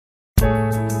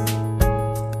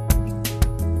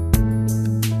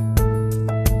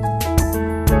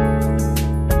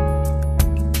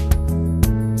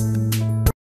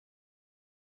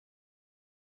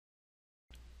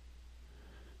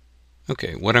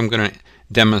Okay, what I'm going to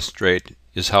demonstrate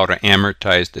is how to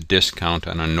amortize the discount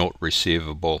on a note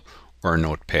receivable or a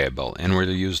note payable, and we're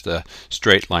going to use the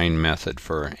straight line method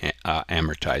for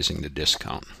amortizing the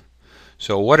discount.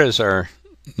 So what is our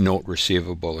note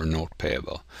receivable or note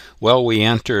payable? Well, we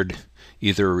entered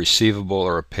either a receivable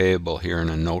or a payable here in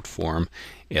a note form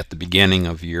at the beginning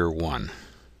of year 1,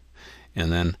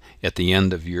 and then at the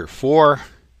end of year 4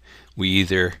 we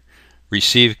either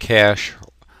receive cash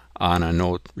on a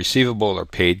note receivable or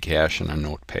paid cash on a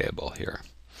note payable here.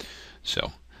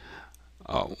 So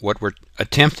what we're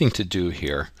attempting to do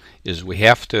here is we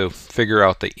have to figure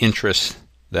out the interest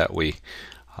that we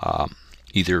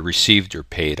either received or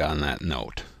paid on that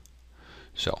note.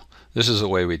 So this is the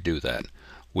way we do that.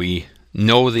 We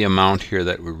know the amount here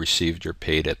that we received or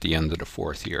paid at the end of the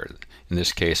 4th year. In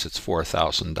this case it's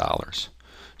 $4,000.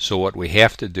 So what we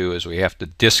have to do is we have to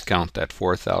discount that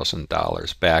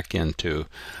 $4,000 back into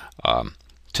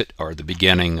or the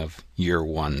beginning of year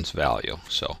 1's value.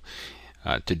 So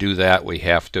to do that we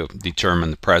have to determine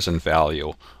the present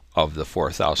value of the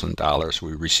 $4,000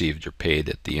 we received or paid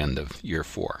at the end of year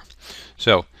 4.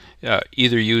 So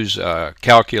either use a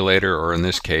calculator, or in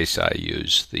this case I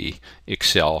use the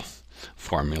Excel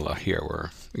formula here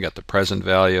where we got the present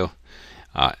value.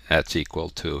 That's equal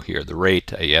to here the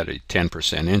rate. I had a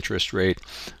 10% interest rate.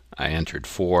 I entered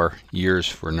 4 years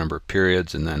for a number of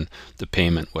periods, and then the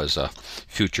payment was a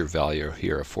future value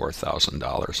here of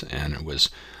 $4,000, and it was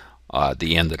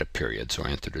the end of the period, so I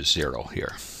entered a 0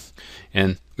 here.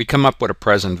 And we come up with a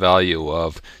present value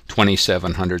of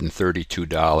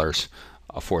 $2,732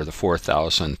 for the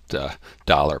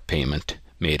 $4,000 payment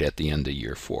made at the end of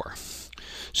year 4.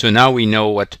 So now we know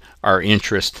what our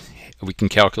interest, we can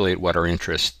calculate what our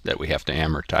interest that we have to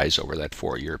amortize over that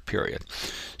 4-year period.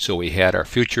 So we had our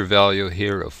future value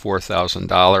here of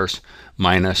 $4,000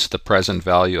 minus the present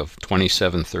value of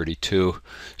 $2,732.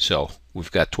 So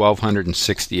we've got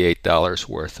 $1,268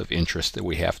 worth of interest that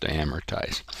we have to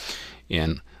amortize.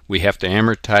 And we have to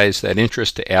amortize that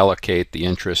interest to allocate the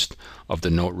interest of the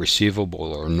note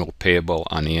receivable or note payable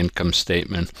on the income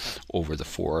statement over the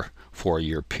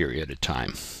four-year period of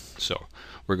time. So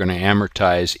we're going to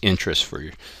amortize interest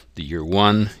for the year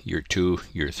 1, year 2,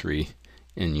 year 3,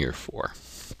 and year 4.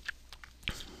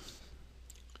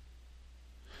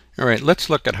 All right, let's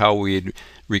look at how we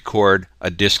record a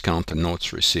discount to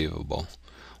notes receivable.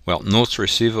 Well, notes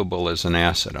receivable is an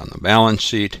asset on the balance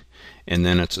sheet, and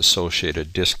then its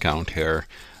associated discount here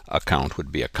account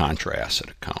would be a contra asset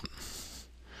account.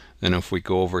 Then if we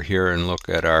go over here and look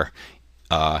at our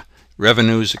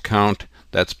revenues account,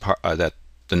 that's that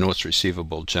the notes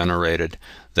receivable generated,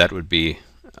 that would be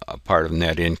a part of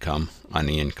net income on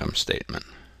the income statement.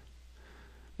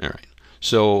 All right.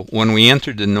 So when we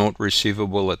entered the note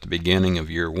receivable at the beginning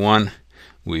of year 1,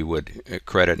 we would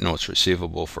credit notes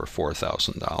receivable for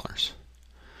 $4,000.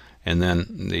 And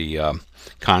then the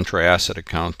contra asset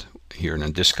account here in a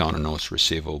discount of notes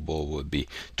receivable would be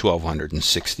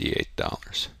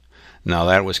 $1,268. Now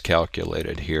that was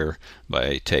calculated here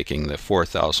by taking the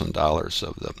 $4,000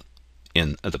 of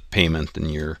the payment in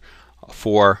year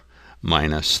 4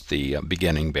 minus the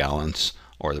beginning balance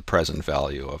or the present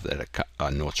value of that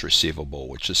notes receivable,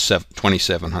 which is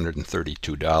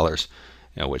 $2,732,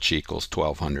 which equals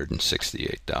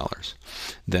 $1,268.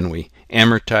 Then we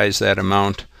amortize that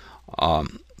amount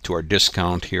to our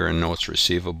discount here in notes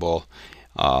receivable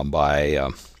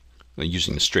by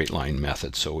using the straight line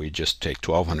method. So we just take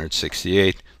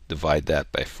 1,268, divide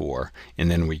that by 4,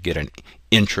 and then we get an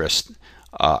interest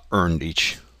earned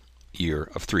each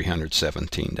year of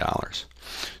 $317.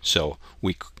 So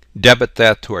we debit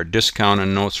that to our discount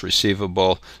and notes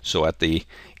receivable. So at the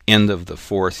end of the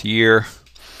 4th year,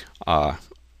 our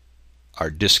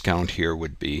discount here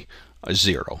would be a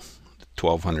 0.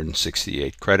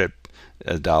 1,268 credit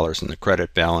dollars in the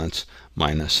credit balance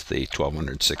minus the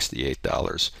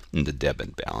 $1,268 in the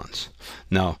debit balance.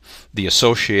 Now the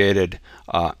associated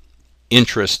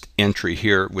interest entry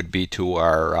here would be to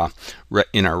our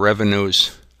in our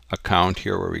revenues account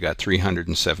here, where we got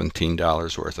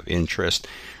 $317 worth of interest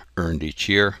earned each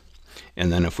year.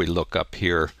 And then if we look up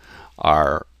here,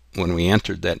 when we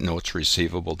entered that notes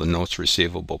receivable, the notes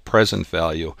receivable present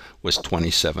value was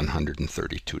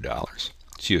 $2,732.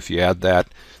 So if you add that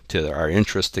to our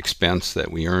interest expense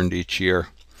that we earned each year,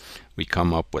 we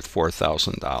come up with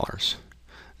 $4,000.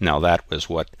 Now that was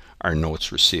what our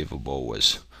notes receivable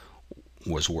was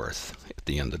worth at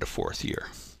the end of the 4th year.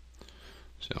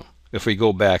 So if we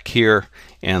go back here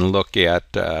and look at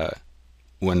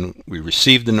when we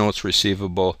received the notes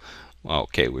receivable,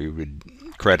 okay, we would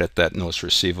credit that notes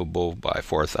receivable by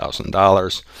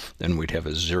 $4,000. Then we'd have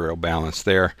a 0 balance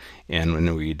there, and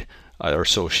when we'd our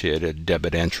associated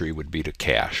debit entry would be to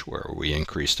cash, where we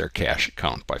increased our cash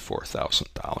account by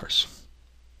 $4,000.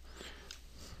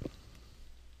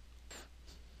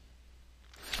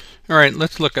 All right,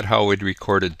 let's look at how we'd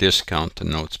record a discount to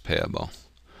notes payable.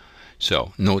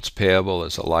 So notes payable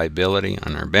is a liability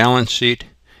on our balance sheet,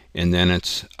 and then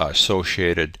its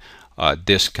associated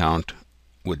discount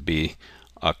would be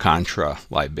a contra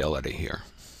liability here.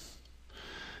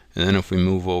 And then if we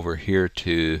move over here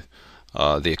to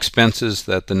the expenses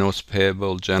that the notes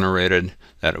payable generated,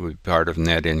 that would be part of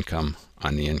net income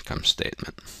on the income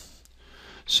statement.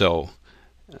 So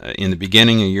in the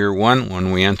beginning of year one,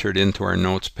 when we entered into our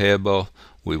notes payable,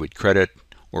 we would credit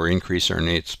or increase our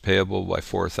notes payable by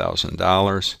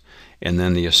 $4,000, and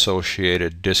then the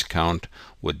associated discount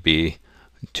would be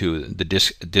to the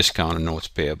discount of notes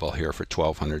payable here for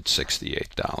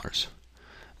 $1,268.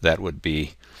 That would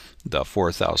be the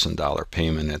 $4,000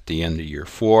 payment at the end of year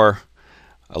 4,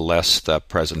 less the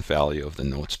present value of the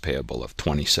notes payable of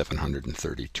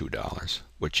 $2,732,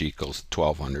 which equals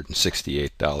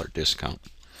 $1,268 discount.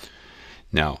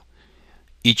 Now,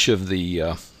 each of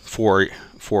the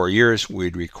four years,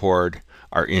 we'd record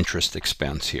our interest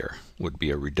expense here. Would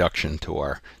be a reduction to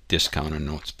our discount on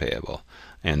notes payable.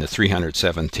 And the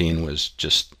 317 was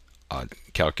just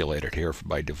calculated here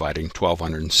by dividing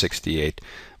 1,268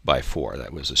 by 4.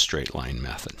 That was a straight line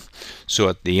method. So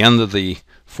at the end of the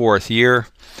 4th year,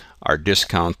 our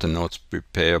discount to notes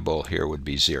payable here would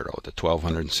be 0. The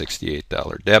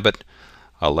 $1,268 debit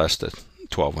less the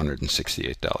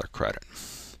 $1,268 credit.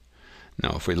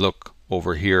 Now if we look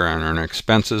over here on our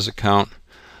expenses account,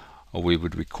 we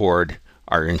would record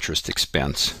our interest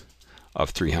expense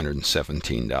of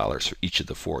 $317 for each of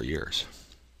the 4 years.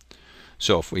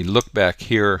 So if we look back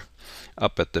here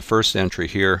up at the first entry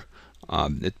here,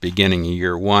 at the beginning of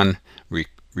year 1,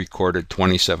 recorded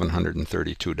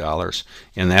 $2,732,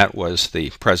 and that was the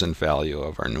present value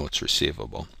of our notes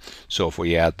receivable. So if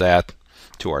we add that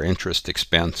to our interest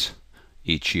expense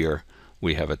each year,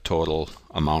 we have a total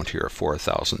amount here of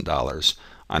 $4,000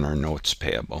 on our notes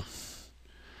payable.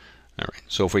 All right,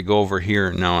 so if we go over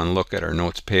here now and look at our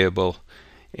notes payable,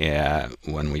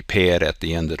 when we pay it at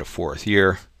the end of the 4th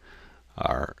year,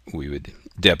 we would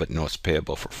debit notes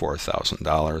payable for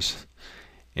 $4,000,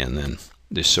 and then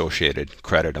the associated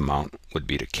credit amount would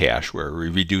be to cash, where we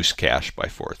reduce cash by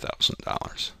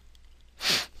 $4,000.